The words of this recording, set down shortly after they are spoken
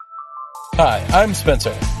Hi, I'm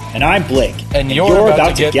Spencer. And I'm Blake. And you're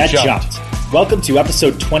about to get jumped. Welcome to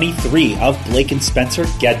episode 23 of Blake and Spencer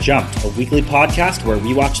Get Jumped, a weekly podcast where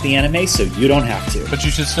we watch the anime so you don't have to. But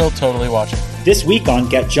you should still totally watch it. This week on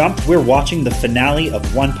Get Jumped, we're watching the finale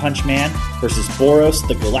of One Punch Man versus Boros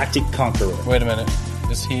the Galactic Conqueror. Wait a minute.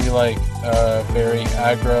 Is he like a very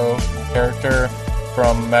aggro character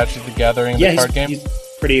from Magic the Gathering, the card game? He's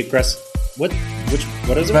pretty aggressive. What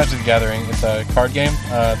is it? Magic the Gathering. It's a card game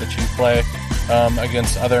that you play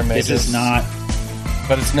against other mages. This is not...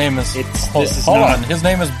 But his name is... Hold on. His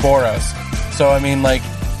name is Boros. So, I mean, like...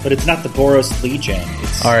 But it's not the Boros Legion.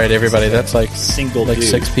 It's all right, everybody. That's like single like dude.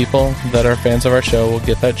 6 people that are fans of our show will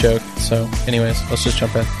get that joke. So, anyways, let's just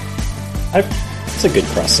jump in. It's a good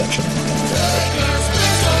cross-section.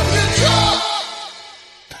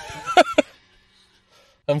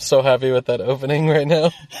 I'm so happy with that opening right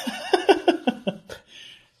now.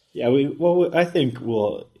 Yeah, I think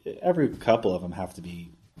every couple of them have to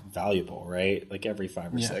be valuable, right? Like every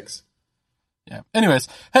 5 or 6. Yeah. Anyways,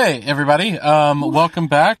 hey everybody, welcome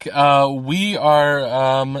back. We are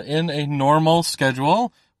in a normal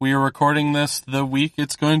schedule. We are recording this the week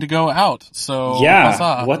it's going to go out. So yeah,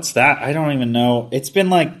 huzzah. What's that? I don't even know. It's been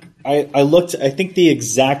like I looked. I think the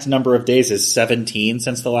exact number of days is 17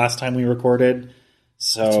 since the last time we recorded.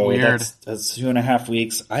 So that's weird. That's 2.5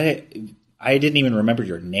 weeks. I didn't even remember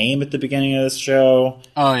your name at the beginning of this show.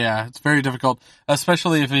 Oh, yeah. It's very difficult.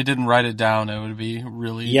 Especially if you didn't write it down, it would be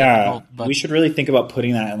really difficult. But... we should really think about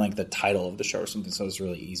putting that in like the title of the show or something so it's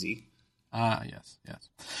really easy. Yes.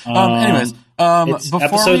 Anyways, it's before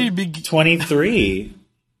episode we begin... 23,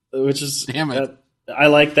 which is... Damn it. I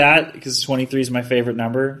like that because 23 is my favorite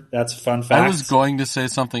number. That's a fun fact. I was going to say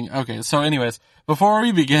something. Okay, so anyways, before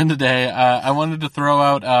we begin today, I wanted to throw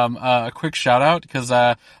out a quick shout out because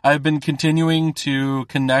I've been continuing to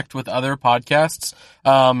connect with other podcasts,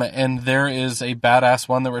 and there is a badass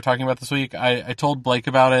one that we're talking about this week. I told Blake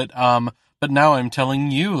about it, but now I'm telling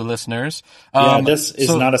you, listeners. This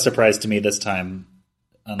is not a surprise to me this time,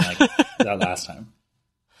 unlike that last time.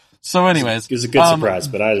 So anyways. It was a good surprise,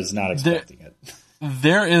 but I was not expecting it.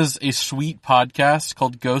 There is a sweet podcast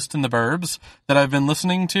called Ghost in the Burbs that I've been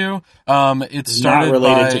listening to. It's started not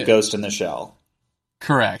related to Ghost in the Shell.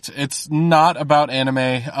 Correct. It's not about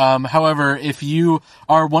anime. However, if you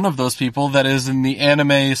are one of those people that is in the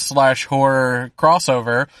anime/horror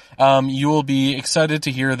crossover, you will be excited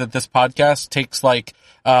to hear that this podcast takes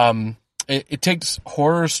it takes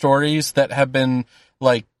horror stories that have been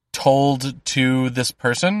like told to this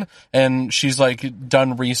person, and she's like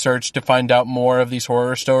done research to find out more of these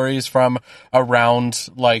horror stories from around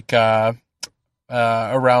the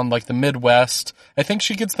Midwest. I think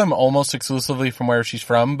she gets them almost exclusively from where she's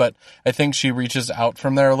from, but I think she reaches out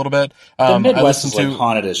from there a little bit. The Midwest is like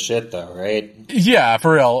haunted as shit though, right? Yeah,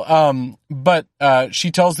 for real. But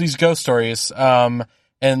she tells these ghost stories, and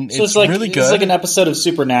so it's really good. It's like an episode of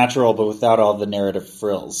Supernatural, but without all the narrative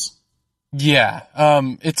frills. Yeah,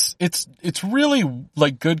 it's really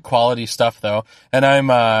like good quality stuff though, and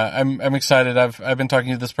I'm excited. I've been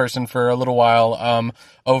talking to this person for a little while,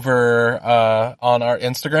 over on our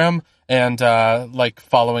Instagram and like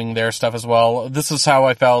following their stuff as well. This is how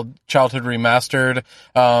I found Childhood Remastered.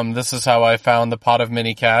 This is how I found the Pot of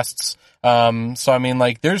Mini Casts. So I mean,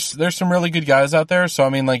 like, there's some really good guys out there. So I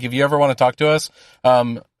mean, like, if you ever want to talk to us,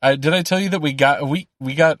 did I tell you that we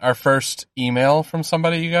got our first email from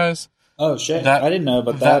somebody, you guys? Oh shit! I didn't know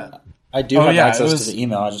about that. I do have access to the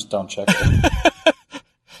email. I just don't check it.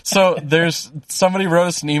 So there's somebody wrote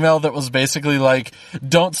us an email that was basically like,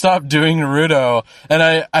 "Don't stop doing Naruto," and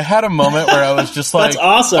I had a moment where I was just like, "That's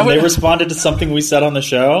awesome!" They responded to something we said on the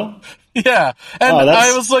show. Yeah, and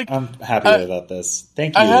I was like, "I'm happy about this."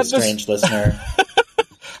 Thank you, strange listener.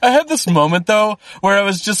 I had this moment though where I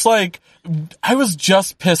was just like, I was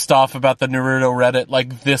just pissed off about the Naruto Reddit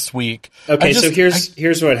like this week. Okay, so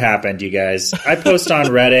here's what happened, you guys. I post on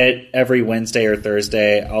Reddit every Wednesday or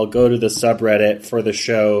Thursday. I'll go to the subreddit for the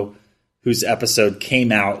show whose episode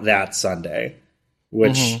came out that Sunday,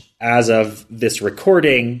 which as of this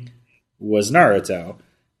recording was Naruto.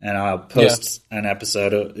 And I'll post an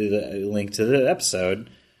episode, a link to the episode.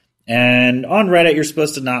 And on Reddit, you're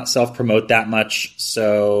supposed to not self-promote that much,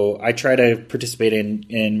 so I try to participate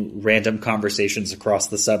in random conversations across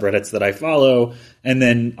the subreddits that I follow, and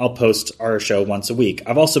then I'll post our show once a week.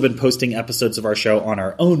 I've also been posting episodes of our show on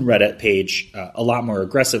our own Reddit page a lot more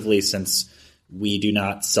aggressively since we do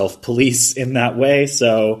not self-police in that way,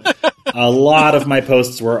 so a lot of my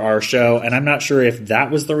posts were our show, and I'm not sure if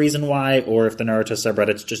that was the reason why, or if the Naruto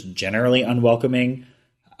subreddit's just generally unwelcoming.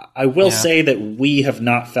 I will say that we have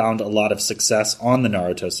not found a lot of success on the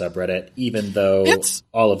Naruto subreddit, even though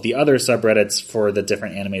all of the other subreddits for the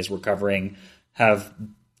different animes we're covering have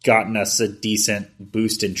gotten us a decent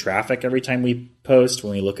boost in traffic every time we post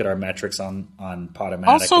when we look at our metrics on Podomatic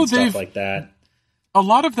also, and stuff like that. A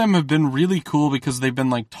lot of them have been really cool because they've been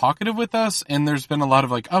like talkative with us, and there's been a lot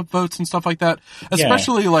of like upvotes and stuff like that.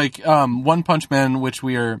 Especially like One Punch Man, which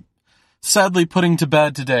we are sadly putting to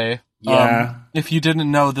bed today. Yeah. If you didn't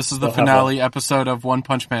know, this is the finale episode of One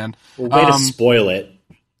Punch Man. Way to spoil it.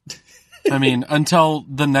 I mean, until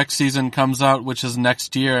the next season comes out, which is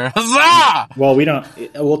next year. Huzzah! Well,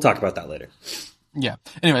 we'll talk about that later. Yeah.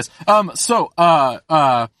 Anyways,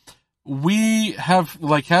 we have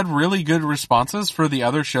like had really good responses for the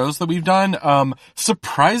other shows that we've done.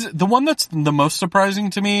 The one that's the most surprising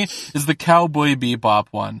to me is the Cowboy Bebop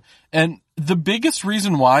one. And the biggest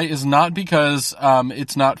reason why is not because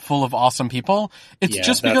it's not full of awesome people. It's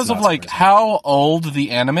just because of like how old the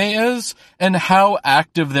anime is and how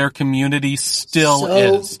active their community still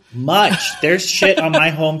is. Much. There's shit on my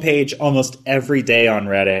homepage almost every day on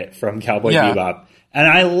Reddit from Cowboy Bebop. And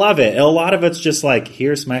I love it. A lot of it's just like,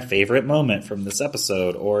 here's my favorite moment from this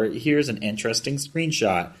episode, or here's an interesting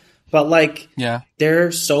screenshot. But like,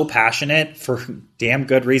 they're so passionate for damn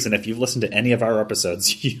good reason. If you've listened to any of our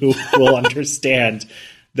episodes, you will understand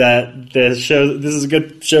that this is a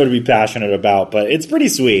good show to be passionate about, but it's pretty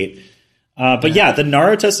sweet. The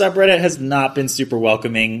Naruto subreddit has not been super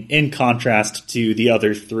welcoming in contrast to the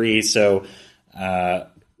other three. So,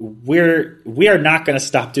 we are not going to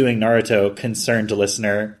stop doing Naruto, concerned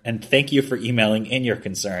listener, and thank you for emailing in your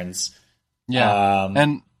concerns. Yeah,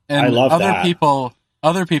 and I love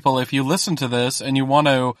other people, if you listen to this and you want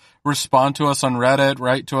to respond to us on Reddit,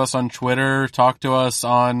 write to us on Twitter, talk to us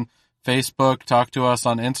on Facebook, talk to us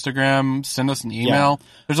on Instagram, send us an email.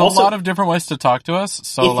 There's a lot of different ways to talk to us.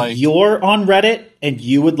 So, if you're on Reddit and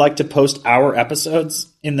you would like to post our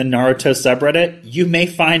episodes in the Naruto subreddit, you may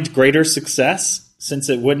find greater success, since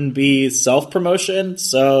it wouldn't be self-promotion.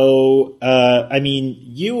 So,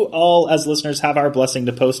 you all as listeners have our blessing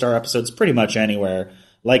to post our episodes pretty much anywhere.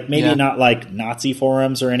 Like, maybe not like Nazi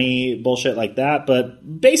forums or any bullshit like that,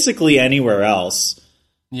 but basically anywhere else.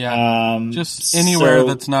 Yeah. Just anywhere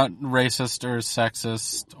that's not racist or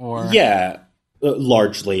sexist or... Yeah.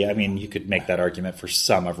 Largely. I mean, you could make that argument for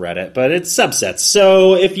some of Reddit, but it's subsets.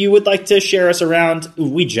 So if you would like to share us around,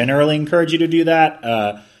 we generally encourage you to do that.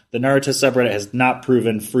 The Naruto subreddit has not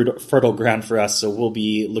proven fertile ground for us, so we'll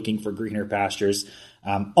be looking for greener pastures.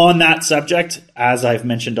 On that subject, as I've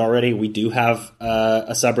mentioned already, we do have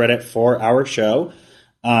a subreddit for our show.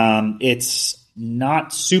 It's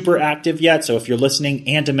not super active yet, so if you're listening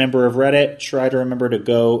and a member of Reddit, try to remember to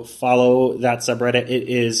go follow that subreddit. It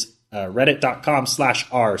is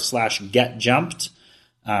reddit.com/r/getjumped.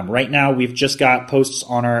 Right now, we've just got posts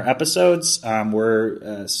on our episodes.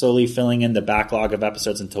 We're slowly filling in the backlog of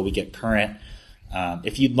episodes until we get current.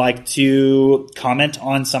 If you'd like to comment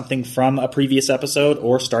on something from a previous episode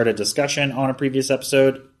or start a discussion on a previous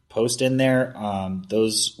episode, post in there.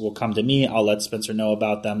 Those will come to me. I'll let Spencer know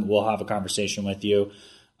about them. We'll have a conversation with you.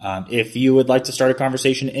 If you would like to start a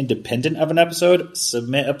conversation independent of an episode,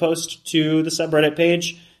 submit a post to the subreddit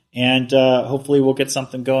page, and hopefully we'll get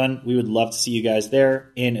something going. We would love to see you guys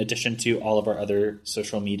there, in addition to all of our other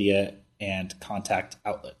social media and contact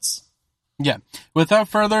outlets. Yeah. Without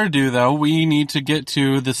further ado, though, we need to get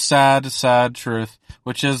to the sad, sad truth,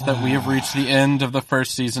 which is that we have reached the end of the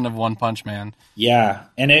first season of One Punch Man. Yeah,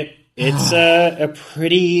 and it's a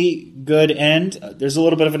pretty good end. There's a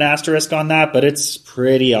little bit of an asterisk on that, but it's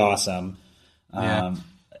pretty awesome.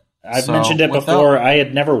 I've mentioned it before. I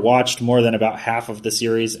had never watched more than about half of the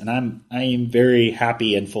series, and I am very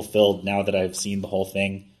happy and fulfilled now that I've seen the whole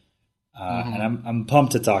thing. And I'm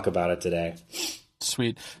pumped to talk about it today.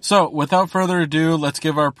 Sweet. So, without further ado, let's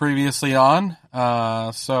give our previously on.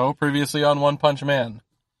 Previously on One Punch Man.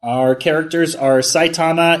 Our characters are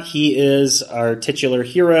Saitama. He is our titular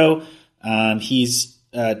hero. He's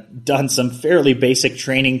done some fairly basic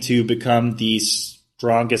training to become the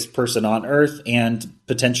strongest person on Earth and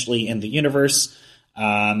potentially in the universe.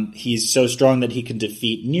 He's so strong that he can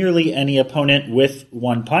defeat nearly any opponent with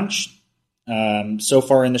one punch. So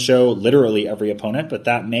far in the show, literally every opponent, but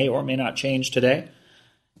that may or may not change today.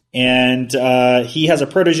 And he has a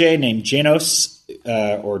protege named Genos,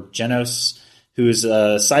 who's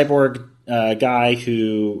a cyborg guy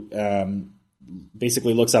who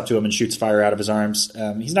basically looks up to him and shoots fire out of his arms.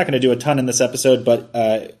 He's not going to do a ton in this episode, but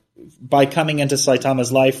by coming into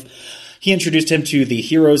Saitama's life, he introduced him to the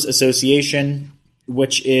Heroes Association,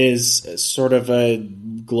 which is sort of a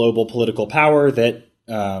global political power that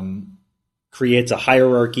creates a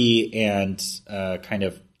hierarchy and kind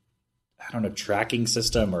of, I don't know, tracking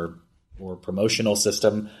system or promotional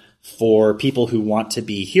system for people who want to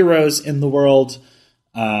be heroes in the world.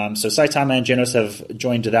 So Saitama and Genos have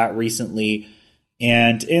joined that recently.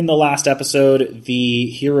 And in the last episode, the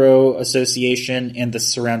Hero Association and the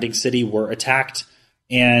surrounding city were attacked.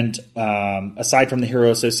 And aside from the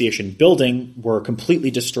Hero Association building, were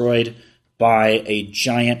completely destroyed by a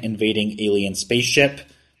giant invading alien spaceship.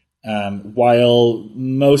 While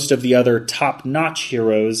most of the other top-notch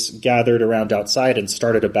heroes gathered around outside and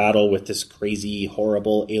started a battle with this crazy,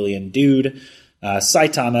 horrible alien dude,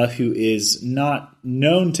 Saitama, who is not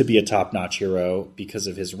known to be a top-notch hero because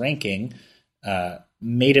of his ranking,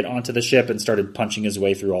 made it onto the ship and started punching his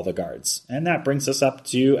way through all the guards. And that brings us up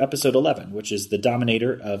to episode 11, which is the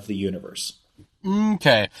Dominator of the Universe.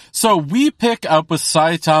 Okay, so we pick up with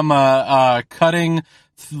Saitama cutting,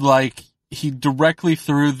 like, he directly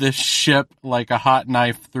threw this ship like a hot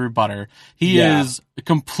knife through butter. He is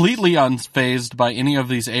completely unfazed by any of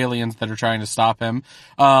these aliens that are trying to stop him.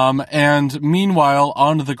 And meanwhile,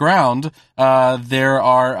 on the ground, there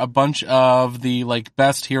are a bunch of the, like,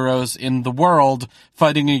 best heroes in the world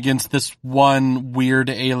fighting against this one weird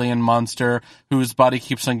alien monster whose body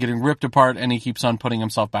keeps on getting ripped apart and he keeps on putting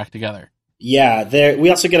himself back together. Yeah, we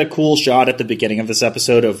also get a cool shot at the beginning of this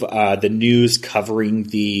episode of the news covering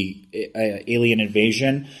the alien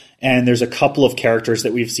invasion. And there's a couple of characters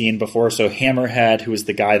that we've seen before. So Hammerhead, who is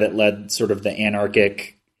the guy that led sort of the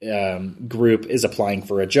anarchic group, is applying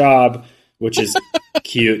for a job, which is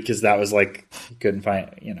cute because that was like, couldn't find,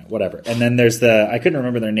 whatever. And then there's I couldn't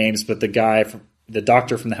remember their names, but the guy, the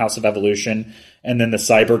doctor from the House of Evolution, and then the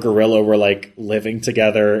cyber gorilla were like living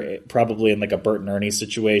together, probably in like a Bert and Ernie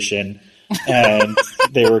situation. And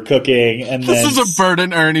they were cooking, and then this is a Bert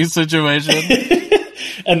and Ernie situation.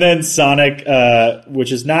 And then Sonic,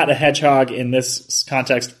 which is not a hedgehog in this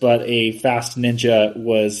context, but a fast ninja,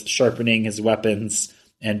 was sharpening his weapons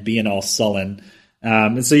and being all sullen.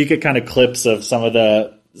 And so you get kind of clips of some of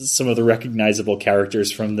the recognizable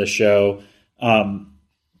characters from the show,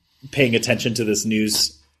 paying attention to this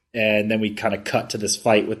news. And then we kind of cut to this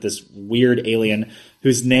fight with this weird alien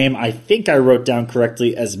whose name I think I wrote down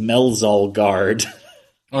correctly as Melzalgard.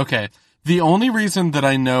 Okay. The only reason that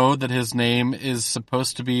I know that his name is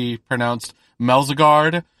supposed to be pronounced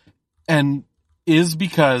Melzagard and is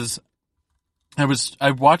because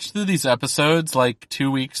I watched through these episodes like 2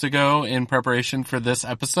 weeks ago in preparation for this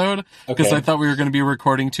episode because I thought we were going to be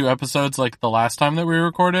recording 2 episodes like the last time that we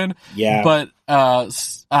recorded. Yeah. But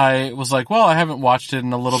I was like, well, I haven't watched it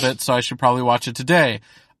in a little bit, so I should probably watch it today.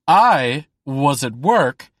 I was at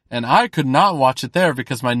work and I could not watch it there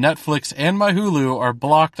because my Netflix and my Hulu are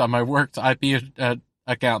blocked on my work's IP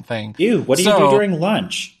account thing. Ew, what do you do during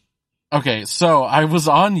lunch? Okay, so I was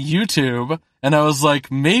on YouTube and I was like,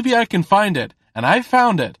 maybe I can find it. And I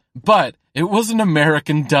found it, but it was an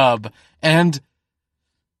American dub. And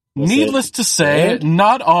needless to say,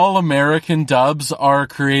 not all American dubs are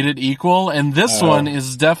created equal, and this one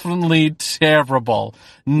is definitely terrible.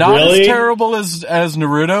 Not as terrible as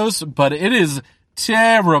Naruto's, but it is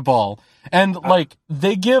terrible. And, like,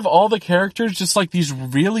 they give all the characters just, like, these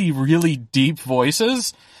really, really deep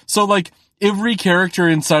voices. So, like, every character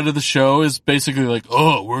inside of the show is basically like,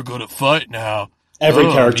 oh, we're gonna fight now. Every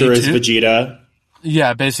character is Vegeta.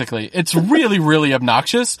 Yeah, basically. It's really, really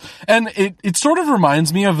obnoxious. And it sort of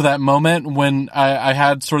reminds me of that moment when I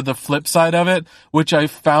had sort of the flip side of it, which I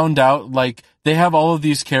found out, like, they have all of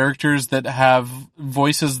these characters that have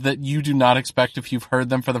voices that you do not expect if you've heard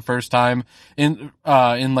them for the first time in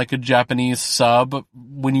like a Japanese sub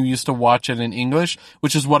when you used to watch it in English,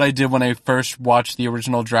 which is what I did when I first watched the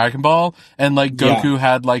original Dragon Ball. And like Goku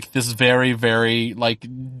had like this very, very like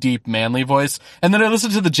deep manly voice. And then I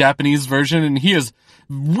listened to the Japanese version and he is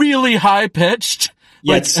really high pitched.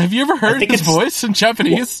 Like, have you ever heard his voice in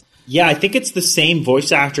Japanese? Yeah, I think it's the same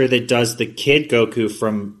voice actor that does the kid Goku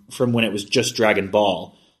from when it was just Dragon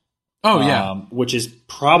Ball. Oh, yeah. Which is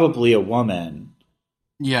probably a woman.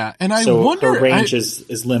 Yeah, and I so wonder... her range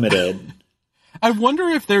is limited. I wonder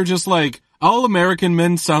if they're just like, all American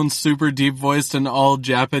men sound super deep-voiced and all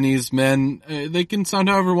Japanese men, they can sound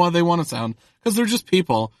however they want to sound. Because they're just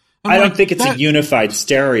people. I don't think it's a unified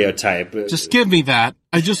stereotype. Just give me that.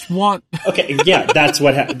 I just want... Okay, yeah, that's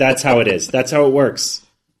how it is. That's how it works.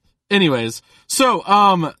 Anyways, so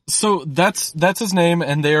that's his name,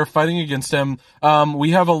 and they are fighting against him.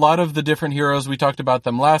 We have a lot of the different heroes. We talked about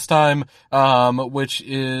them last time, which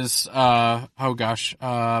is,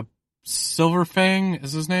 Silverfang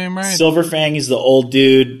is his name, right? Silverfang is the old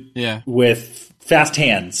dude with fast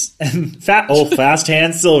hands. Fast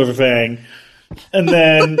hands, Silverfang. And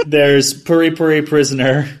then there's Puri Puri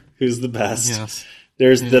Prisoner, who's the best. Yes.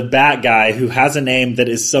 There's the Bat Guy, who has a name that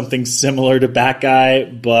is something similar to Bat Guy,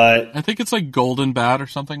 but... I think it's like Golden Bat or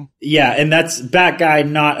something. Yeah, and that's Bat Guy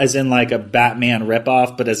not as in like a Batman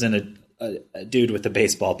ripoff, but as in a dude with a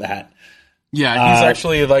baseball bat. Yeah, he's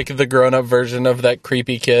actually like the grown-up version of that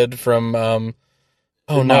creepy kid from... why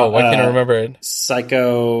can't I remember it?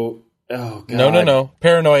 Psycho... Oh, God. No.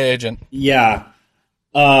 Paranoia Agent. Yeah.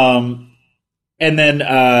 And then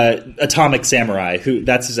Atomic Samurai, who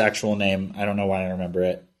that's his actual name. I don't know why I remember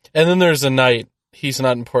it. And then there's a knight. He's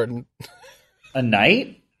not important. A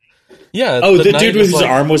knight? Yeah. Oh, the dude whose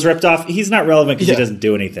arm was ripped off? He's not relevant because he doesn't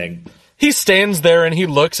do anything. He stands there and he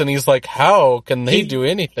looks and he's like, how can they do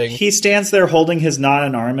anything? He stands there holding his not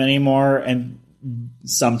an arm anymore and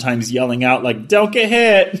sometimes yelling out like, don't get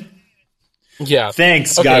hit. Yeah.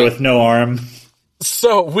 Thanks, guy with no arm.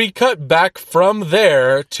 So we cut back from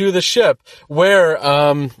there to the ship where,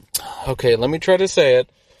 okay, let me try to say it.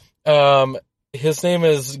 His name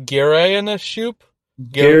is Garayanashup?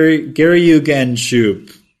 Garyugen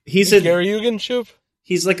Shoop. Garyugen Shoop?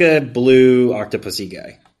 He's like a blue octopusy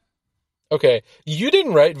guy. Okay, you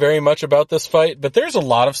didn't write very much about this fight, but there's a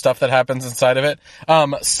lot of stuff that happens inside of it.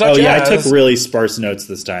 I took really sparse notes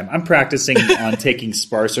this time. I'm practicing on taking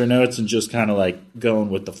sparser notes and just kind of like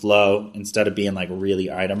going with the flow instead of being like really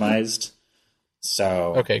itemized.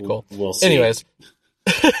 So okay, cool. We'll see. Anyways,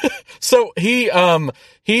 so he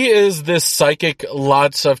is this psychic,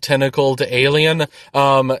 lots of tentacled alien.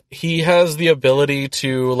 He has the ability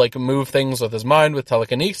to like move things with his mind with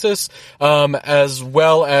telekinesis, as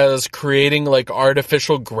well as creating like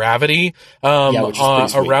artificial gravity,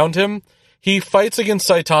 around him. He fights against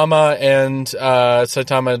Saitama, and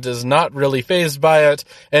Saitama is not really fazed by it.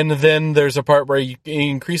 And then there's a part where he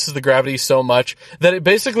increases the gravity so much that it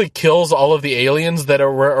basically kills all of the aliens that are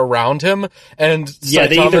around him. And Saitama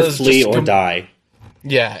they either flee or die.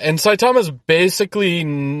 Yeah, and Saitama's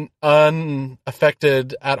basically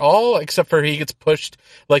unaffected at all, except for he gets pushed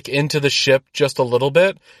like into the ship just a little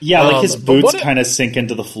bit. Yeah, like his boots kind of sink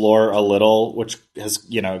into the floor a little, which has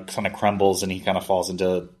kind of crumbles, and he kind of falls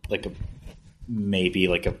into like maybe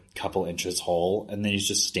a couple inches hole, and then he's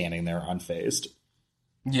just standing there unfazed.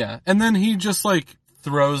 Yeah, and then he just like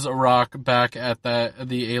throws a rock back at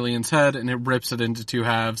the alien's head, and it rips it into two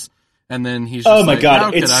halves. And then he's just my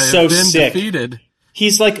God, it's so sick. Defeated?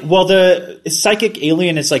 He's like, the psychic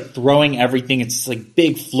alien is like throwing everything. It's like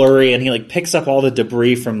big flurry, and he like picks up all the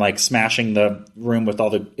debris from like smashing the room with all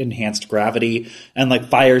the enhanced gravity, and like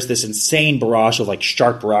fires this insane barrage of like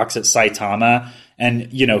sharp rocks at Saitama.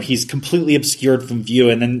 And he's completely obscured from view,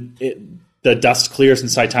 and then the dust clears, and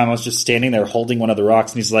Saitama's just standing there holding one of the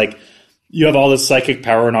rocks, and he's like, "You have all this psychic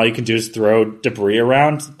power, and all you can do is throw debris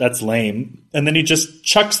around? That's lame." And then he just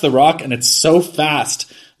chucks the rock, and it's so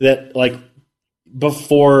fast that like,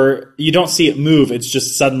 before you don't see it move, it's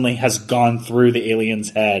just suddenly has gone through the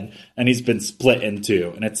alien's head, and he's been split in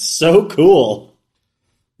two, and it's so cool.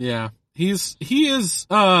 Yeah, he is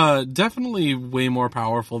definitely way more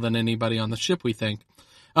powerful than anybody on the ship, we think.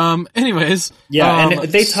 Anyways, yeah, and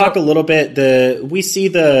they talk a little bit. We see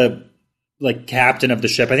the like captain of the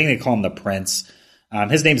ship. I think they call him the prince.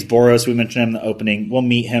 His name's Boros. We mentioned him in the opening. We'll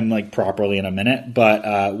meet him like properly in a minute,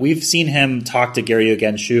 but we've seen him talk to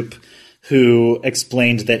Garyugen Shoop, who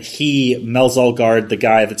explained that he, Melzalgard, the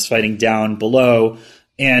guy that's fighting down below,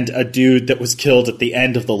 and a dude that was killed at the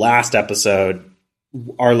end of the last episode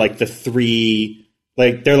are like the three,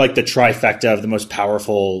 like they're like the trifecta of the most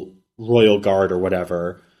powerful royal guard or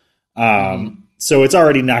whatever. So it's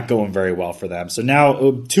already not going very well for them. So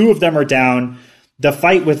now two of them are down. The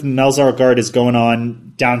fight with Melzalgard is going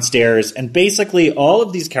on downstairs, and basically all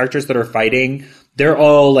of these characters that are fighting, they're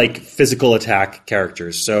all like physical attack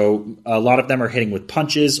characters. So a lot of them are hitting with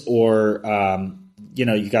punches, or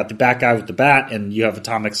you got the Bat Guy with the bat, and you have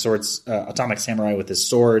Atomic Samurai with his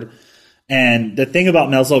sword. And the thing about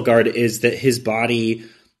Melzalgard is that his body,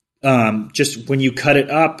 just when you cut it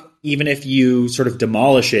up, even if you sort of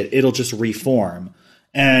demolish it, it'll just reform.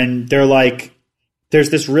 And they're like,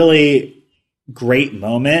 there's this really great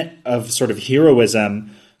moment of sort of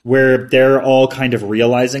heroism where they're all kind of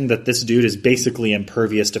realizing that this dude is basically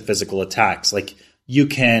impervious to physical attacks. Like, you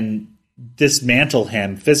can dismantle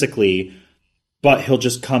him physically, but he'll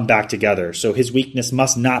just come back together. So his weakness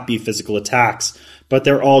must not be physical attacks. But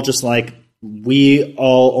they're all just like, we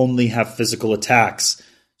all only have physical attacks,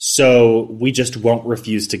 so we just won't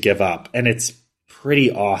refuse to give up. And it's pretty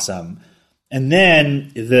awesome. And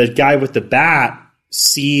then the guy with the bat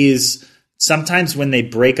sees, sometimes when they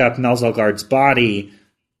break up Melzalgard's body,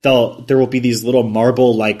 there will be these little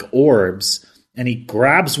marble-like orbs, and he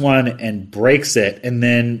grabs one and breaks it, and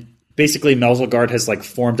then basically Melzalgard has like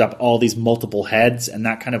formed up all these multiple heads, and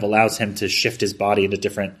that kind of allows him to shift his body into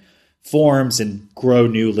different forms and grow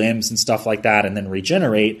new limbs and stuff like that, and then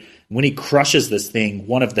regenerate. When he crushes this thing,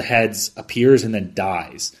 one of the heads appears and then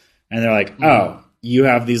dies. And they're like, oh, you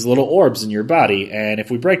have these little orbs in your body, and if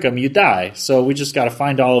we break them, you die. So we just got to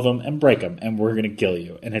find all of them and break them, and we're going to kill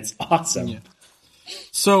you. And it's awesome. Yeah.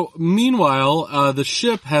 So meanwhile, the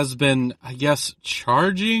ship has been, I guess,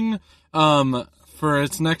 charging for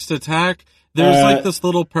its next attack. There's like this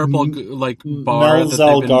little purple bar that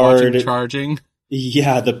they've been watching charging.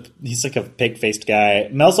 Yeah, he's like a pig-faced guy.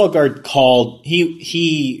 Melzalgard called.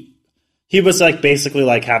 He was like basically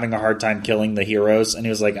like having a hard time killing the heroes, and he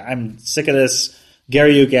was like, "I'm sick of this."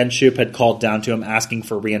 Garyu Genshoop had called down to him asking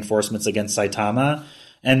for reinforcements against Saitama,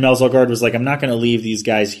 and Melzalgard was like, "I'm not going to leave these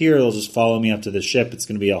guys here. They'll just follow me up to the ship. It's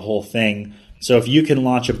going to be a whole thing. So if you can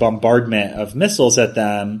launch a bombardment of missiles at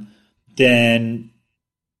them, then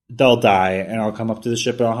they'll die, and I'll come up to the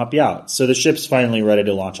ship and I'll help you out." So the ship's finally ready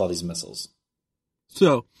to launch all these missiles.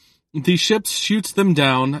 So the ship shoots them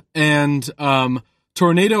down, and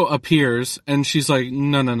Tornado appears, and she's like,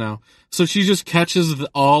 no. So she just catches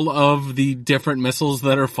all of the different missiles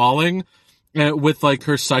that are falling with like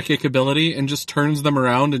her psychic ability and just turns them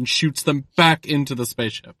around and shoots them back into the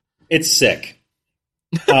spaceship. It's sick.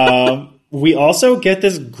 We also get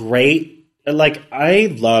this great, like,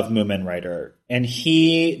 I love Moomin Rider, and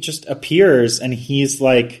he just appears, and he's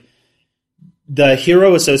like, the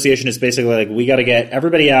Hero Association is basically like, we got to get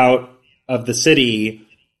everybody out of the city.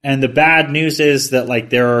 And the bad news is that like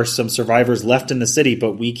there are some survivors left in the city,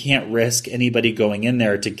 but we can't risk anybody going in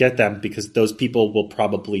there to get them because those people will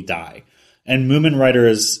probably die. And Moomin Rider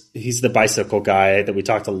he's the bicycle guy that we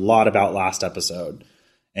talked a lot about last episode.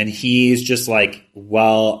 And he's just like,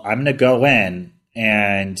 well, I'm going to go in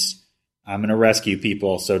and I'm going to rescue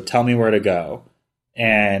people. So tell me where to go.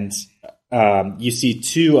 And you see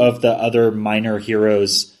two of the other minor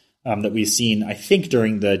heroes that we've seen, I think,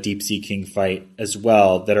 during the Deep Sea King fight as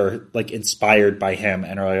well, that are like inspired by him,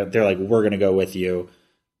 and they're like, we're going to go with you,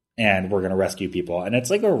 and we're going to rescue people. And it's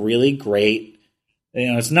like a really great,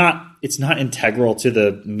 it's not integral to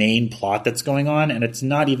the main plot that's going on, and it's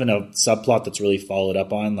not even a subplot that's really followed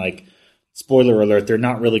up on. Like, spoiler alert, they're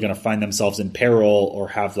not really going to find themselves in peril or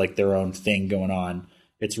have like their own thing going on.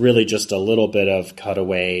 It's really just a little bit of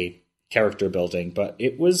cutaway character building, but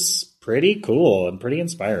it was pretty cool and pretty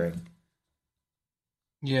inspiring.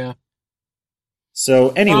 Yeah. So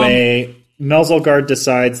anyway, Melzalgard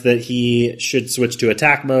decides that he should switch to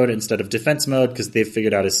attack mode instead of defense mode because they've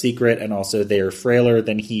figured out a secret, and also they are frailer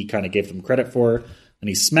than he kind of gave them credit for. And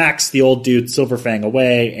he smacks the old dude Silverfang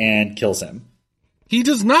away and kills him. He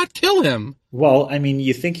does not kill him. Well, I mean,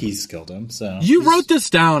 you think he's killed him, so... You wrote this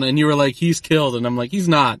down, and you were like, he's killed, and I'm like, he's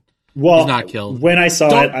not. Well, he's not killed. When I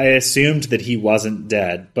saw it, I assumed that he wasn't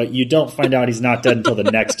dead, but you don't find out he's not dead until the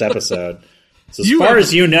next episode. So as far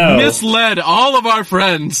as you know... misled all of our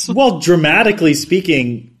friends. Well, dramatically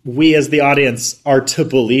speaking, we as the audience are to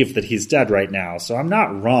believe that he's dead right now, so I'm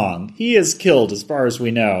not wrong. He is killed as far as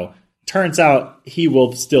we know. Turns out he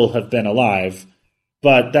will still have been alive,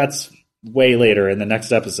 but that's way later in the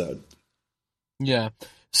next episode. Yeah.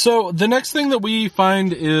 So the next thing that we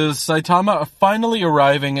find is Saitama finally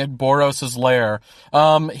arriving at Boros' lair.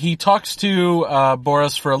 He talks to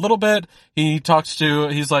Boros for a little bit. He's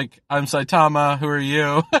like, I'm Saitama, who are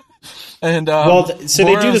you? And so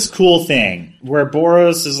they do this cool thing where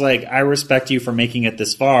Boros is like, I respect you for making it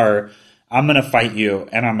this far. I'm going to fight you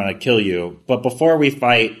and I'm going to kill you. But before we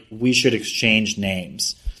fight, we should exchange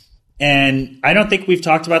names. And I don't think we've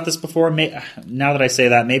talked about this before. Now that I say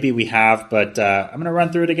that, maybe we have, but I'm going to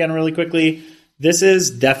run through it again really quickly. This is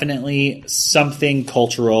definitely something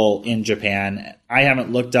cultural in Japan. I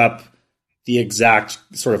haven't looked up the exact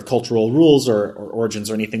sort of cultural rules or origins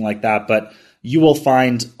or anything like that, but you will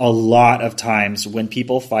find a lot of times when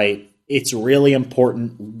people fight, it's really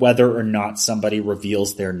important whether or not somebody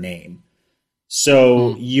reveals their name.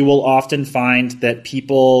 So you will often find that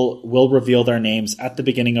people will reveal their names at the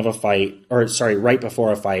beginning of a fight, right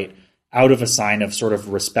before a fight, out of a sign of sort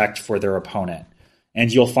of respect for their opponent. And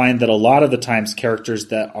you'll find that a lot of the times characters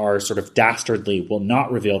that are sort of dastardly will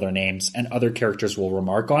not reveal their names, and other characters will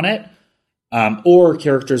remark on it. Or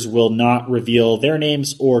characters will not reveal their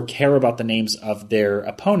names or care about the names of their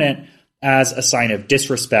opponent as a sign of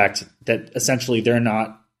disrespect, that essentially they're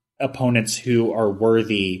not opponents who are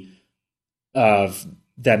worthy of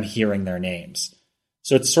them hearing their names.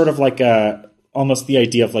 So it's sort of like almost the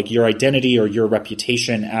idea of like your identity or your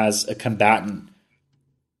reputation as a combatant,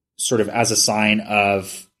 sort of as a sign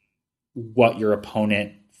of what your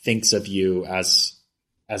opponent thinks of you as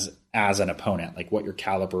an opponent, like what your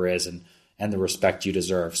caliber is and the respect you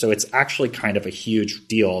deserve. So it's actually kind of a huge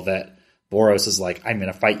deal that Boros is like, I'm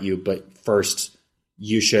going to fight you, but first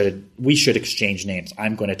we should exchange names.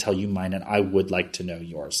 I'm going to tell you mine, and I would like to know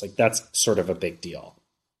yours. Like, that's sort of a big deal.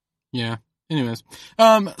 Yeah. Anyways,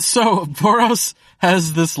 so Boros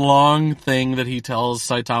has this long thing that he tells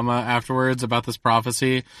Saitama afterwards about this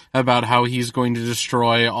prophecy about how he's going to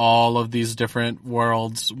destroy all of these different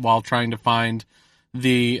worlds while trying to find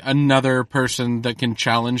another person that can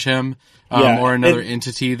challenge him, or another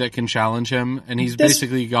entity that can challenge him. And he's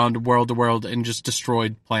basically gone to world and just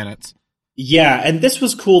destroyed planets. Yeah. And this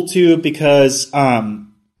was cool too, because,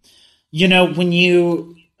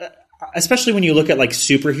 especially when you look at like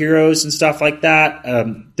superheroes and stuff like that,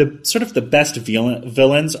 the best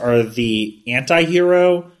villains are the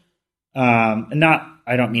anti-hero.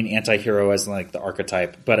 I don't mean anti-hero as like the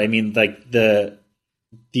archetype, but I mean like the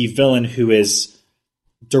villain who is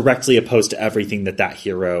directly opposed to everything that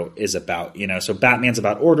hero is about, So Batman's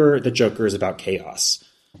about order, the Joker is about chaos.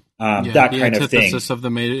 That kind of thing. Of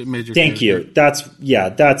the major Thank character.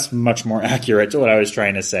 you. That's much more accurate to what I was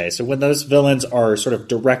trying to say. So when those villains are sort of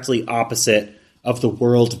directly opposite of the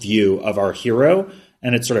worldview of our hero,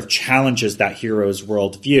 and it sort of challenges that hero's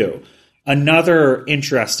worldview. Another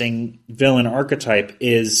interesting villain archetype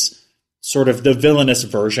is sort of the villainous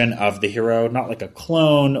version of the hero, not like a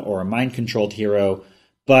clone or a mind-controlled hero,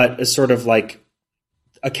 but a sort of like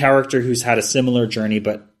a character who's had a similar journey,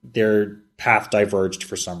 but their path diverged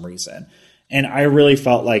for some reason. And I really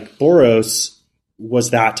felt like Boros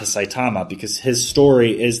was that to Saitama, because his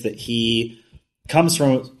story is that he comes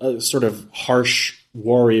from a sort of harsh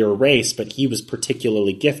warrior race, but he was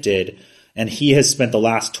particularly gifted, and he has spent the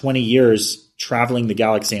last 20 years traveling the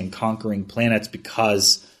galaxy and conquering planets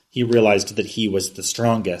because he realized that he was the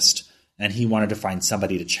strongest, and he wanted to find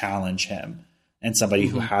somebody to challenge him and somebody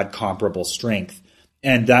who had comparable strength.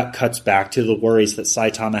 And that cuts back to the worries that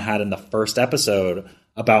Saitama had in the first episode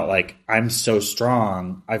about, like, I'm so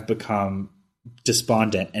strong, I've become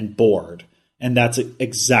despondent and bored. And that's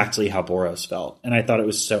exactly how Boros felt. And I thought it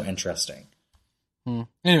was so interesting.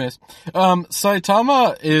 Anyways,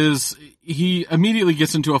 Saitama he immediately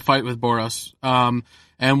gets into a fight with Boros.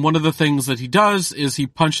 And one of the things that he does is he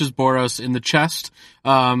punches Boros in the chest.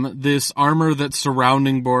 This armor that's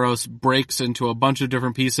surrounding Boros breaks into a bunch of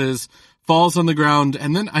different pieces, falls on the ground,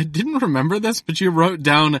 and then I didn't remember this, but you wrote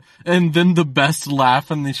down, and then the best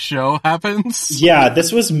laugh in the show happens. Yeah,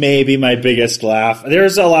 this was maybe my biggest laugh.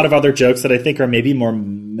 There's a lot of other jokes that I think are maybe more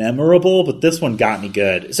memorable, but this one got me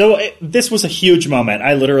good. So this was a huge moment.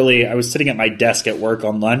 I was sitting at my desk at work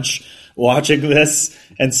on lunch watching this,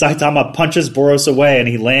 and Saitama punches Boros away, and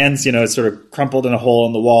he lands, sort of crumpled in a hole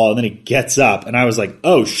in the wall, and then he gets up, and I was like,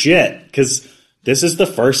 oh shit, because this is the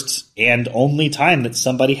first and only time that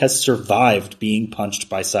somebody has survived being punched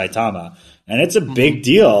by Saitama. And it's a big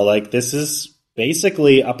deal. Like, this is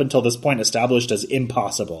basically, up until this point, established as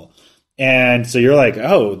impossible. And so you're like,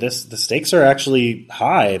 oh, the stakes are actually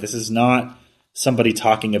high. This is not somebody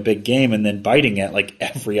talking a big game and then biting it like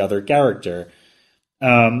every other character.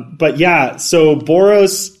 But yeah, so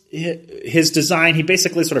Boros, his design, he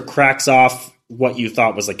basically sort of cracks off what you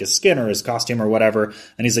thought was like his skin or his costume or whatever.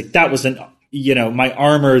 And he's like, that was my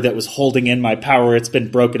armor that was holding in my power, it's been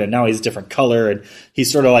broken, and now he's a different color. And he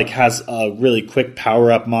sort of like has a really quick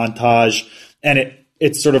power up montage. And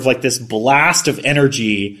it's sort of like this blast of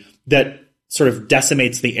energy that sort of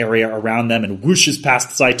decimates the area around them and whooshes past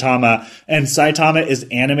Saitama. And Saitama is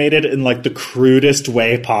animated in like the crudest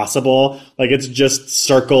way possible. Like, it's just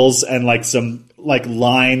circles and like some like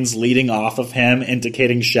lines leading off of him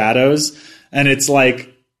indicating shadows. And it's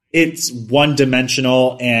like, it's one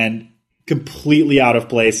dimensional and completely out of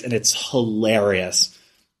place, and it's hilarious.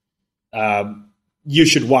 You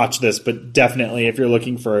should watch this, but definitely if you're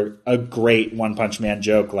looking for a great One Punch Man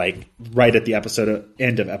joke, like right at the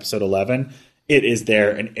end of episode 11, it is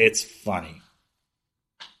there, and it's funny.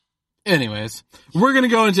 Anyways, we're going to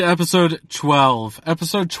go into episode 12.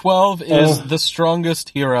 Episode 12 is The Strongest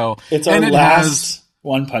Hero. It's our last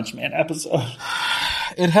One Punch Man episode.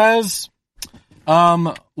 It has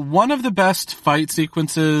one of the best fight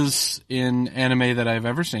sequences in anime that I've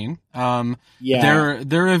ever seen.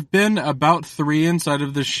 There have been about 3 inside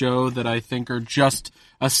of the show that I think are just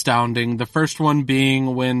astounding. The first one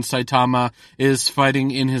being when Saitama is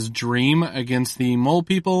fighting in his dream against the mole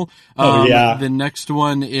people. The next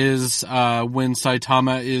one is when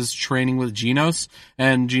Saitama is training with Genos,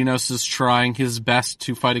 and Genos is trying his best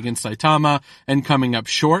to fight against Saitama and coming up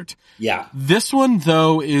short. Yeah. This one,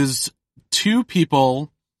 though, is 2 people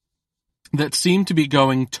that seem to be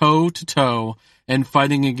going toe to toe and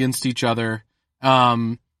fighting against each other.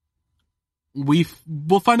 We'll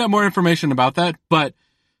find out more information about that, but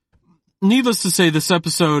needless to say, this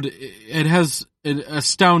episode, it has an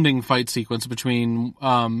astounding fight sequence between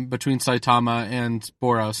Saitama and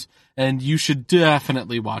Boros, and you should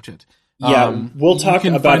definitely watch it. Yeah, we'll talk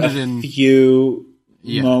about a few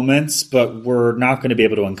moments, but we're not going to be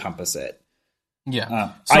able to encompass it.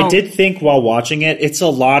 Yeah. I did think while watching it, it's a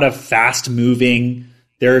lot of fast moving.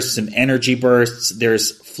 There's some energy bursts.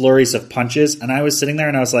 There's flurries of punches. And I was sitting there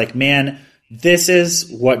and I was like, man, this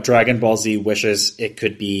is what Dragon Ball Z wishes it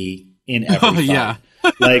could be in every fight. Yeah.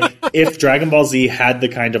 Like, if Dragon Ball Z had the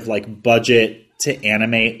kind of like budget to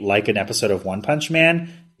animate like an episode of One Punch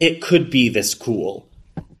Man, it could be this cool.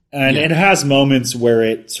 And it has moments where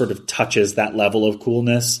it sort of touches that level of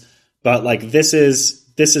coolness. But like, this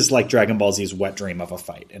is like Dragon Ball Z's wet dream of a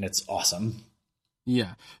fight, and it's awesome.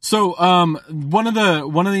 Yeah. So, one of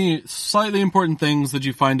the slightly important things that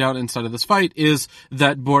you find out inside of this fight is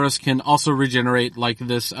that Boros can also regenerate like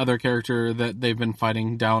this other character that they've been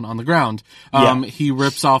fighting down on the ground. He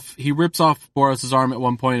rips off Boros' arm at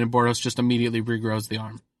one point, and Boros just immediately regrows the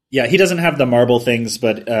arm. Yeah, he doesn't have the marble things,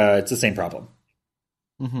 but it's the same problem.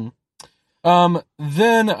 Mm-hmm.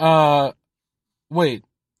 Wait.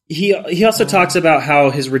 He also talks about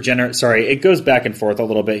how his it goes back and forth a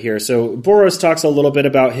little bit here. So Boros talks a little bit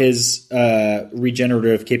about his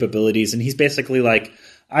regenerative capabilities, and he's basically like,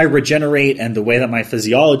 I regenerate, and the way that my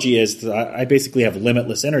physiology is, I basically have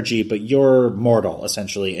limitless energy, but you're mortal,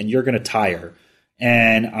 essentially, and you're going to tire,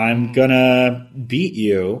 and I'm going to beat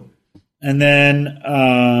you. And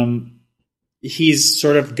then he's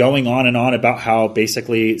sort of going on and on about how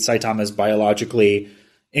basically Saitama is biologically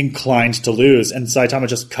inclined to lose, and Saitama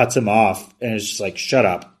just cuts him off and is just like, shut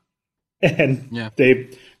up. And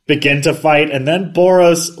they begin to fight, and then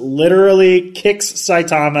Boros literally kicks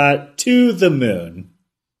Saitama to the moon.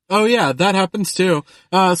 Oh yeah, that happens too.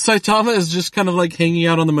 Saitama is just kind of like hanging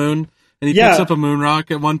out on the moon, and he picks up a moon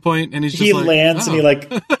rock at one point, and he lands and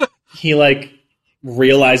he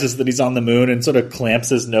realizes that he's on the moon and sort of clamps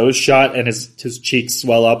his nose shut, and his cheeks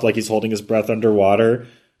swell up like he's holding his breath underwater.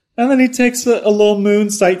 And then he takes a little moon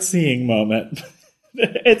sightseeing moment.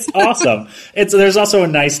 It's awesome. There's also a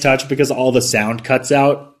nice touch because all the sound cuts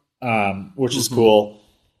out, which is cool.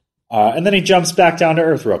 And then he jumps back down to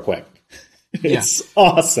Earth real quick. It's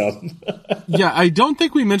awesome. Yeah, I don't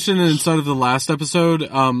think we mentioned it inside of the last episode,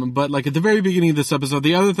 but like at the very beginning of this episode,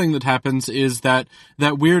 the other thing that happens is that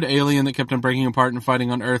weird alien that kept on breaking apart and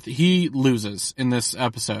fighting on Earth, he loses in this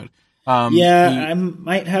episode. I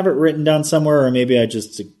might have it written down somewhere, or maybe I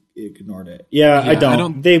just ignored it. I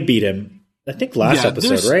don't. They beat him. I think last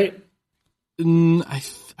episode, right?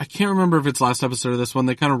 I can't remember if it's last episode or this one.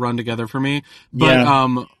 They kind of run together for me.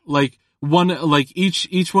 But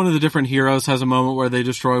each one of the different heroes has a moment where they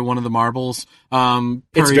destroy one of the marbles.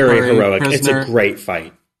 It's very heroic. Prisoner, it's a great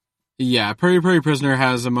fight. Yeah, Puri Prisoner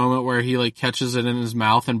has a moment where he like catches it in his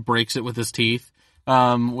mouth and breaks it with his teeth,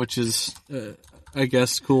 which is I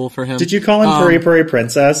guess cool for him. Did you call him Puri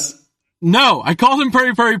Princess? No, I called him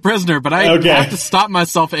Puri Prisoner, but I have to stop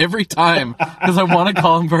myself every time because I want to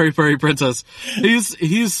call him Puri Princess. He's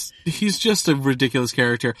just a ridiculous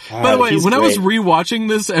character. By the way, when I was rewatching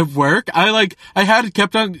this at work, I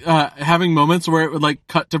kept on having moments where it would like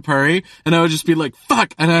cut to Puri, and I would just be like,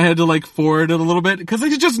 "Fuck!" and I had to like forward it a little bit because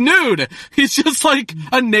he's just nude. He's just like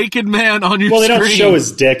a naked man on your screen. Well, they don't show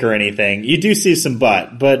his dick or anything. You do see some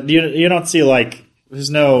butt, but you don't see like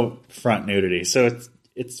there's no front nudity, so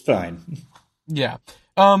it's fine. Yeah.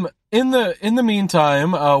 In the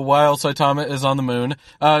meantime, while Saitama is on the moon,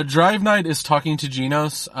 Drive Knight is talking to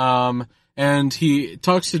Genos, and he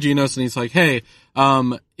talks to Genos and he's like, hey,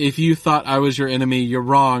 if you thought I was your enemy, you're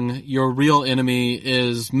wrong. Your real enemy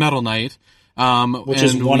is Metal Knight. Which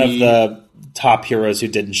is one of the top heroes who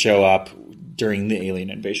didn't show up during the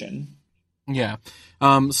alien invasion. Yeah.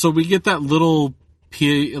 So we get that little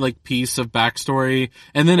piece of backstory,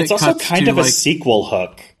 and then it's also kind of a sequel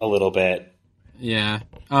hook a little bit. Yeah.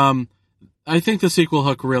 I think the sequel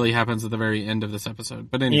hook really happens at the very end of this episode.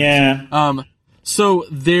 But anyway. Yeah. So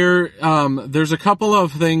there's a couple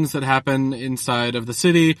of things that happen inside of the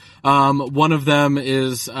city. One of them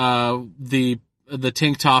is the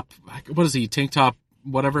tank top. What is he? Tank top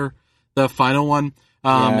whatever, the final one.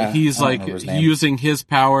 He's like using his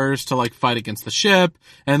powers to like fight against the ship,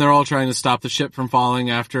 and they're all trying to stop the ship from falling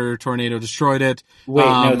after Tornado destroyed it. Wait,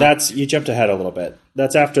 no, you jumped ahead a little bit.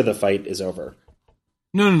 That's after the fight is over.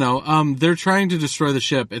 No. They're trying to destroy the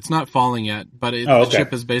ship. It's not falling yet, but the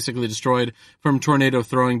ship is basically destroyed from Tornado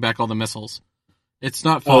throwing back all the missiles. It's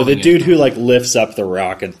not falling. The dude who like lifts up the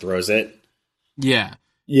rock and throws it. Yeah.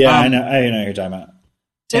 Yeah, I know what you're talking about.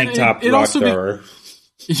 Tank top rock thrower.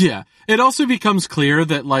 Yeah. It also becomes clear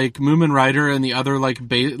that, like, Moomin Rider and the other, like,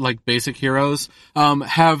 basic heroes,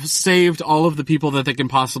 have saved all of the people that they can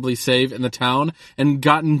possibly save in the town and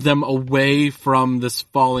gotten them away from this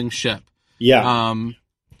falling ship. Yeah.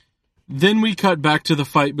 Then we cut back to the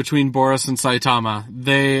fight between Boros and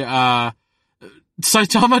Saitama.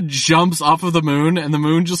 Saitama jumps off of the moon, and the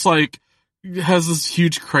moon just, like, has this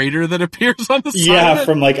huge crater that appears on the side. Yeah,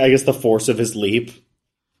 from, like, I guess the force of his leap.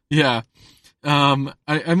 Yeah.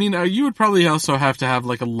 I mean, you would probably also have to have,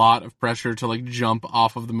 like, a lot of pressure to, like, jump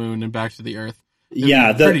off of the moon and back to the Earth.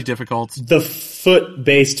 It'd be pretty difficult. The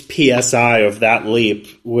foot-based PSI of that leap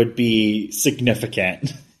would be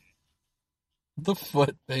significant. The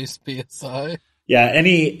foot-based PSI? Yeah,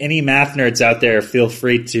 any math nerds out there, feel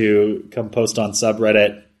free to come post on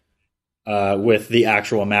subreddit with the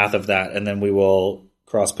actual math of that, and then we will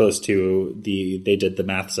cross-post to They Did the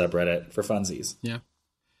Math subreddit for funsies. Yeah.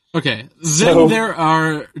 Okay, then there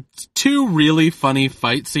are two really funny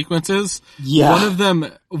fight sequences. Yeah.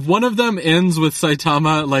 One of them ends with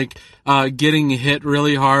Saitama, like, getting hit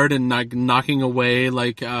really hard and, like, knocking away,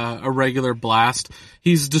 like, a regular blast.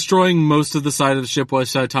 He's destroying most of the side of the ship while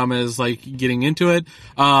Saitama is, like, getting into it.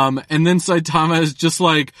 And then Saitama is just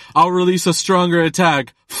like, I'll release a stronger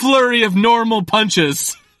attack. Flurry of normal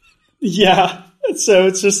punches. Yeah. So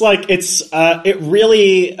it's just like, it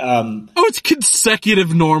really, it's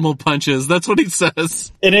consecutive normal punches. That's what he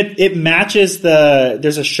says. And it matches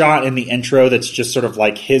there's a shot in the intro that's just sort of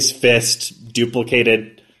like his fist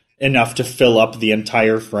duplicated enough to fill up the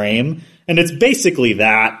entire frame. And it's basically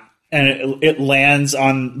that. And it lands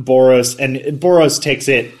on Boros, and Boros takes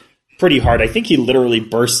it pretty hard. I think he literally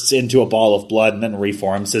bursts into a ball of blood and then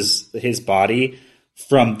reforms his body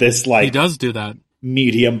from this, like, he does do that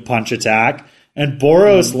medium punch attack. And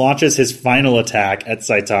Boros launches his final attack at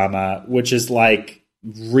Saitama, which is, like,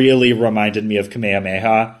 really reminded me of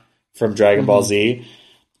Kamehameha from Dragon Ball Z.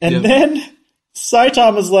 And then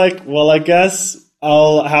Saitama's like, well, I guess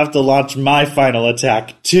I'll have to launch my final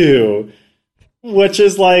attack too, which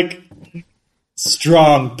is like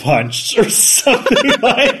strong punch or something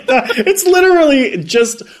like that. It's literally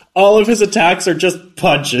just all of his attacks are just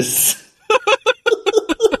punches.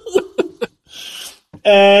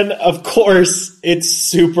 And of course, it's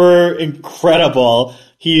super incredible.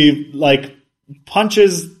 He, like,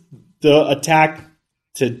 punches the attack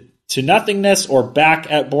to nothingness or back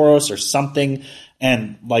at Boros or something,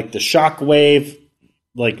 and, like, the shockwave,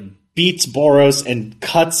 like, beats Boros and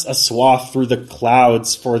cuts a swath through the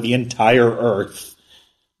clouds for the entire Earth.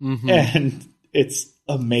 Mm-hmm. And it's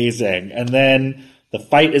amazing. And then the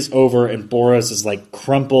fight is over, and Boros is, like,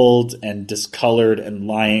 crumpled and discolored and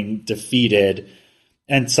lying defeated.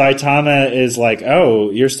 And Saitama is like, oh,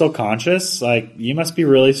 you're still conscious? Like, you must be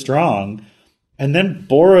really strong. And then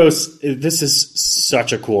Boros, this is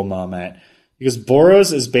such a cool moment. Because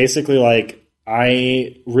Boros is basically like,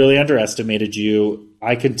 I really underestimated you.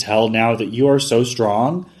 I can tell now that you are so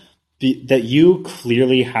strong that you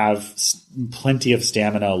clearly have plenty of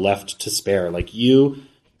stamina left to spare. Like, you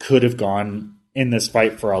could have gone in this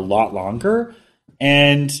fight for a lot longer.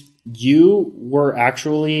 And you were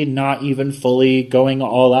actually not even fully going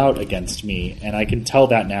all out against me. And I can tell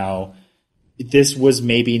that now. This was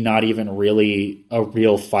maybe not even really a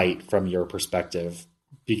real fight from your perspective,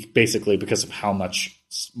 basically because of how much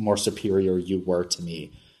more superior you were to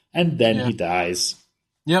me. And then he dies.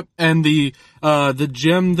 Yep, and the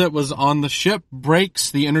gem that was on the ship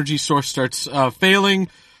breaks. The energy source starts failing.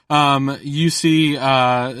 You see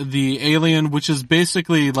the alien, which is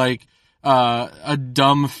basically like a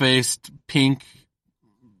dumb-faced pink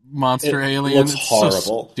monster alien. Looks it's horrible.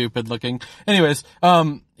 So stupid looking. Anyways,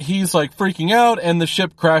 he's like freaking out, and the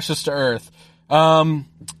ship crashes to Earth.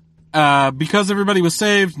 Because everybody was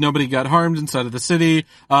saved, nobody got harmed inside of the city.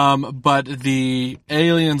 But the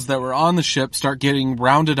aliens that were on the ship start getting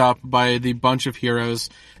rounded up by the bunch of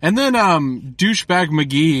heroes. And then, douchebag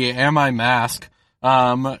McGee, Am I Mask,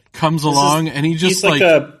 comes along, and he's like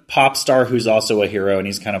a pop star who's also a hero, and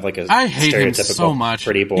he's kind of like a I hate him stereotypical so much.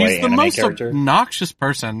 pretty boy he's the anime most character. Obnoxious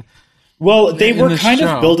person. Well, they were kind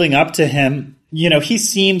show. of building up to him. You know, he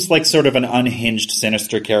seems like sort of an unhinged,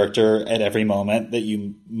 sinister character at every moment that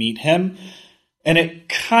you meet him. And it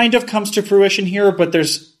kind of comes to fruition here, but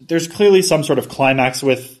there's clearly some sort of climax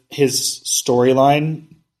with his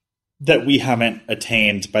storyline that we haven't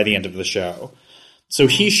attained by the end of the show. So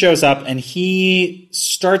he shows up and he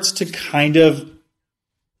starts to kind of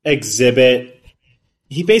exhibit.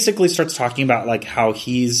 He basically starts talking about like how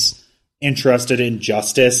he's interested in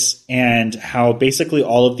justice and how basically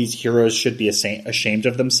all of these heroes should be ashamed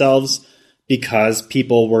of themselves because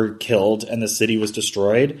people were killed and the city was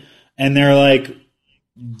destroyed. And they're like,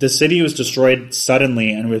 the city was destroyed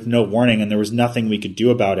suddenly and with no warning, and there was nothing we could do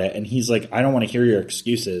about it. And he's like, I don't want to hear your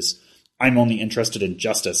excuses. I'm only interested in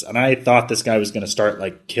justice. And I thought this guy was going to start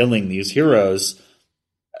like killing these heroes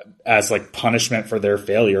as like punishment for their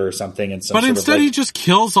failure or something. And but instead he just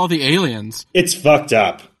kills all the aliens. It's fucked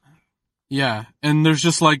up. Yeah. And there's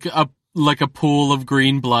just like a pool of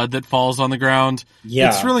green blood that falls on the ground. Yeah.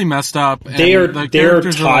 It's really messed up. They're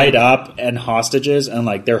tied up and hostages, and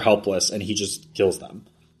like they're helpless, and he just kills them.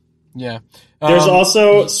 Yeah. There's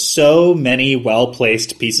also so many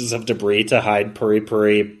well-placed pieces of debris to hide Puri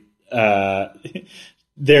Puri. They're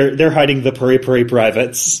hiding the Puri Puri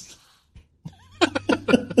privates.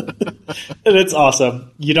 And it's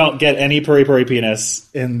awesome. You don't get any Puri Puri penis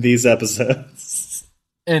in these episodes.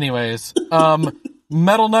 Anyways,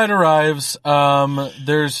 Metal Knight arrives.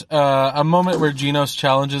 There's a moment where Genos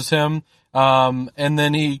challenges him, and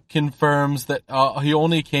then he confirms that he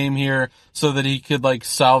only came here so that he could like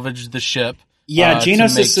salvage the ship. Yeah,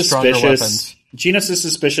 Genos is suspicious. Genos is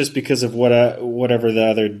suspicious because of whatever the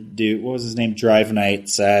other dude, what was his name, Drive Knight,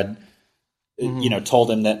 said. Mm-hmm.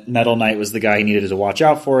 Told him that Metal Knight was the guy he needed to watch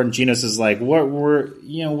out for, and Genos is like, where were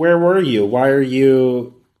you? Why are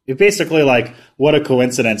you? Basically, like, what a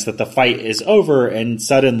coincidence that the fight is over and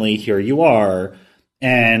suddenly here you are.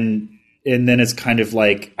 And then it's kind of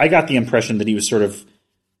like, I got the impression that he was sort of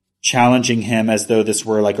challenging him as though this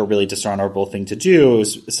were like a really dishonorable thing to do. It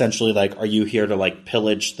was essentially like, are you here to like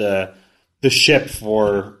pillage the ship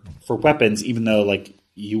for weapons, even though like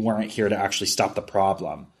you weren't here to actually stop the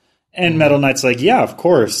problem? And Metal Knight's like, yeah, of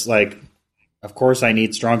course. Like, of course I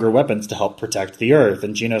need stronger weapons to help protect the Earth.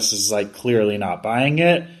 And Genos is like clearly not buying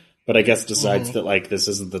it, but I guess decides that like this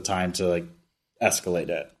isn't the time to like escalate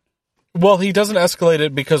it. Well, he doesn't escalate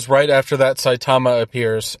it because right after that Saitama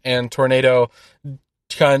appears, and Tornado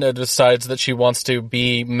kind of decides that she wants to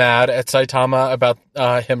be mad at Saitama about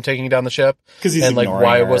him taking down the ship. Because he's and like,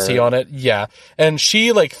 why her. Was he on it? Yeah. And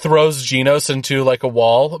she like throws Genos into like a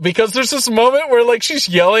wall because there's this moment where like she's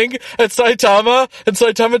yelling at Saitama, and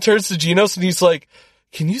Saitama turns to Genos and he's like,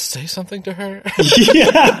 can you say something to her?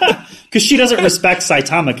 Yeah. Because she doesn't respect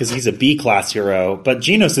Saitama because he's a B-class hero, but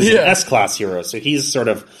Genos is an S-class hero, so he's sort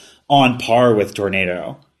of on par with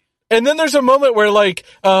Tornado. And then there's a moment where, like,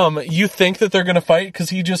 you think that they're gonna fight because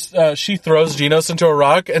she throws Genos into a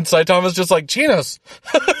rock, and Saitama's just like, Genos!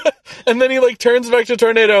 And then he, like, turns back to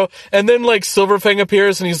Tornado, and then, like, Silverfang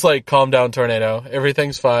appears, and he's like, calm down, Tornado.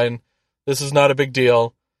 Everything's fine. This is not a big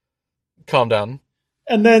deal. Calm down.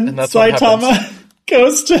 And then Saitama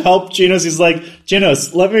goes to help Genos. He's like,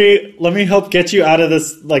 Genos, let me help get you out of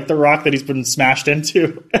this, like, the rock that he's been smashed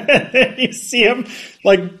into. And then you see him,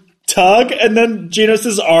 like, tug, and then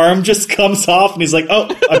Genos' arm just comes off, and he's like, oh,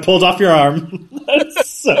 I pulled off your arm. That's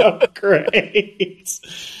so great.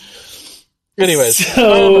 Anyways.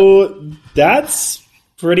 So that's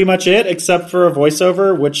pretty much it, except for a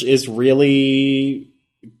voiceover, which is really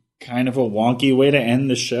kind of a wonky way to end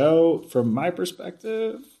the show from my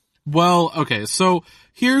perspective. Well, okay, so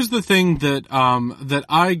here's the thing that that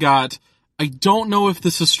I got. I don't know if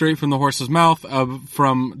this is straight from the horse's mouth,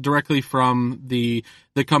 directly from the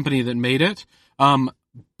company that made it.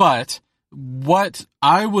 But what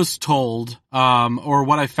I was told, or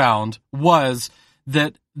what I found, was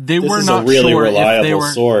that they were not really sure reliable if they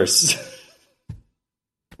were source.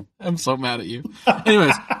 I'm so mad at you.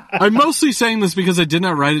 Anyways, I'm mostly saying this because I did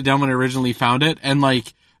not write it down when I originally found it, and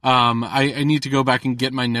like, I need to go back and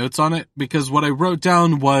get my notes on it, because what I wrote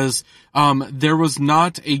down was, there was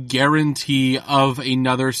not a guarantee of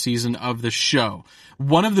another season of the show.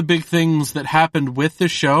 One of the big things that happened with the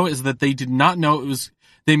show is that they did not know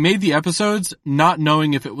they made the episodes not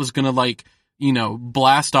knowing if it was gonna like,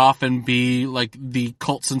 blast off and be like the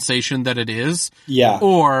cult sensation that it is. Yeah.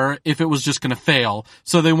 Or if it was just gonna fail.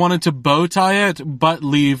 So they wanted to bow tie it, but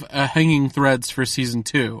leave hanging threads for season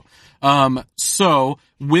 2. So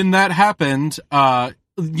when that happened,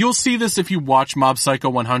 you'll see this if you watch Mob Psycho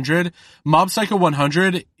 100. Mob Psycho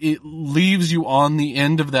 100, it leaves you on the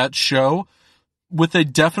end of that show with a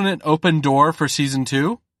definite open door for season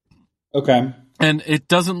 2. Okay. And it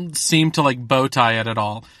doesn't seem to like bow tie it at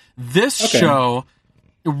all. This show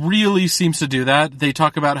really seems to do that. They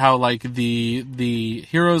talk about how like the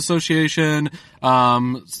Hero Association,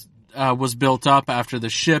 was built up after the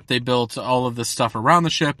ship. They built all of the stuff around the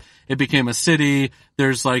ship. It became a city.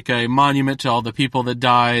 There's like a monument to all the people that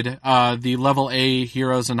died. The level A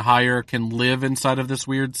heroes and higher can live inside of this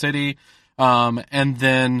weird city. And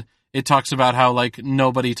then it talks about how like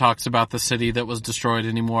nobody talks about the city that was destroyed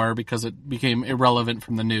anymore because it became irrelevant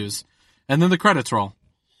from the news. And then the credits roll.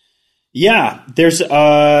 Yeah, there's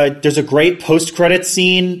a great post-credit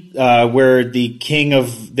scene where the king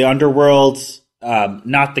of the underworld,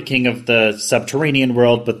 not the king of the subterranean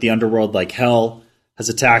world, but the underworld like hell, has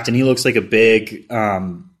attacked, and he looks like a big,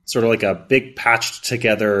 sort of like a big patched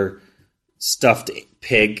together stuffed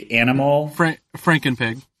pig animal.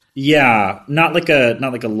 Frankenpig. Yeah, not like a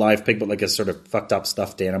live pig, but like a sort of fucked up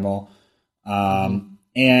stuffed animal.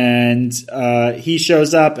 And he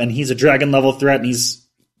shows up, and he's a dragon level threat, and he's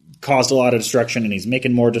caused a lot of destruction, and he's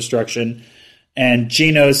making more destruction. And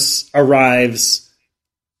Genos arrives,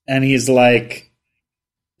 and he's like,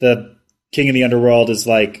 the king of the underworld is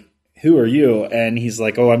like, "Who are you?" And he's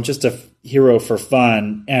like, "Oh, I'm just a hero for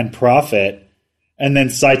fun and profit." And then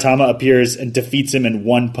Saitama appears and defeats him in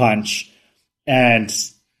one punch. And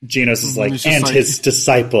Genos is like, "And like, his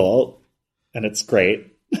disciple." And it's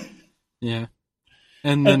great. Yeah.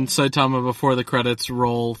 And then Saitama, before the credits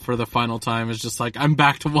roll for the final time, is just like, "I'm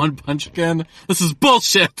back to one punch again. This is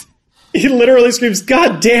bullshit." He literally screams,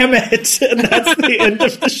 "God damn it!" And that's the end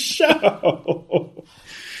of the show.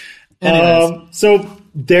 So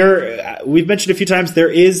there, we've mentioned a few times, there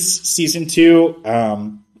is season 2.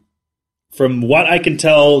 From what I can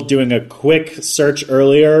tell, doing a quick search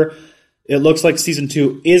earlier, it looks like season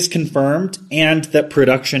 2 is confirmed and that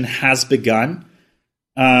production has begun.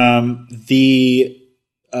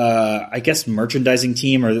 I guess merchandising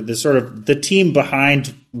team, or the sort of the team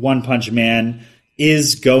behind One Punch Man,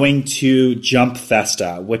 is going to Jump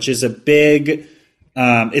Festa, which is a big,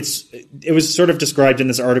 it was sort of described in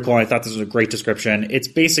this article, and I thought this was a great description. It's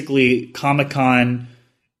basically Comic-Con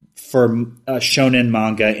for shonen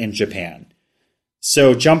manga in Japan.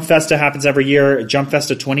 So Jump Festa happens every year. Jump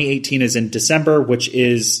Festa 2018 is in December, which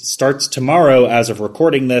starts tomorrow as of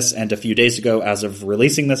recording this, and a few days ago as of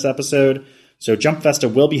releasing this episode. So Jump Festa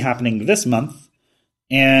will be happening this month,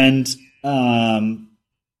 and the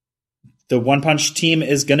One Punch team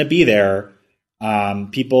is going to be there.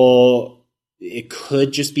 It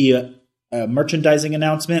could just be a merchandising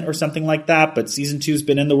announcement or something like that, but season 2's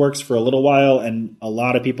been in the works for a little while, and a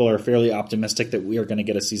lot of people are fairly optimistic that we are going to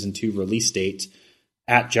get a season 2 release date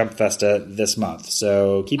at Jump Festa this month.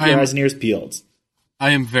 So keep your eyes and ears peeled.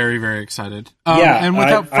 I am very, very excited. And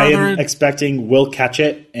I am expecting we'll catch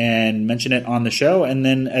it and mention it on the show, and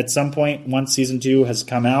then at some point, once season 2 has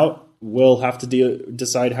come out, we'll have to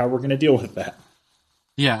decide how we're going to deal with that.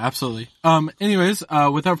 Yeah, absolutely. Anyways,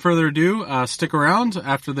 without further ado, stick around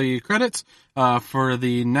after the credits for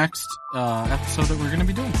the next episode that we're going to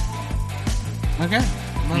be doing. Okay.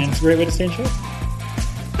 And it's a great way to stay in shape.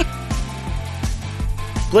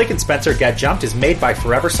 Blake and Spencer Get Jumped is made by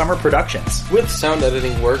Forever Summer Productions. With sound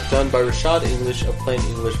editing work done by Rashad English of Plain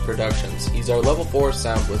English Productions. He's our level 4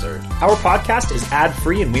 sound wizard. Our podcast is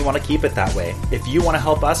ad-free, and we want to keep it that way. If you want to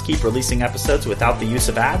help us keep releasing episodes without the use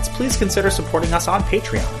of ads, please consider supporting us on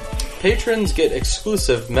Patreon. Patrons get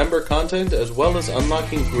exclusive member content as well as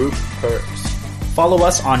unlocking group perks. Follow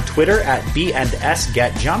us on Twitter at B&S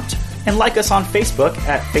Get Jumped, and like us on Facebook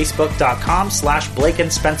at facebook.com/Blake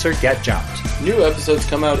and Spencer Get Jumped. New episodes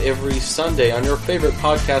come out every Sunday on your favorite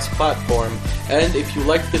podcast platform. And if you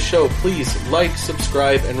like the show, please like,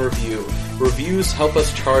 subscribe, and review. Reviews help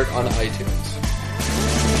us chart on iTunes.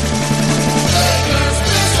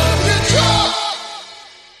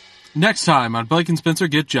 Next time on Blake and Spencer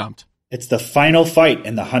Get Jumped. It's the final fight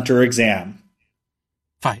in the Hunter exam.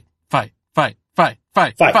 Fight.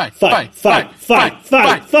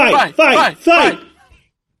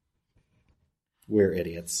 We're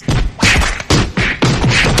idiots.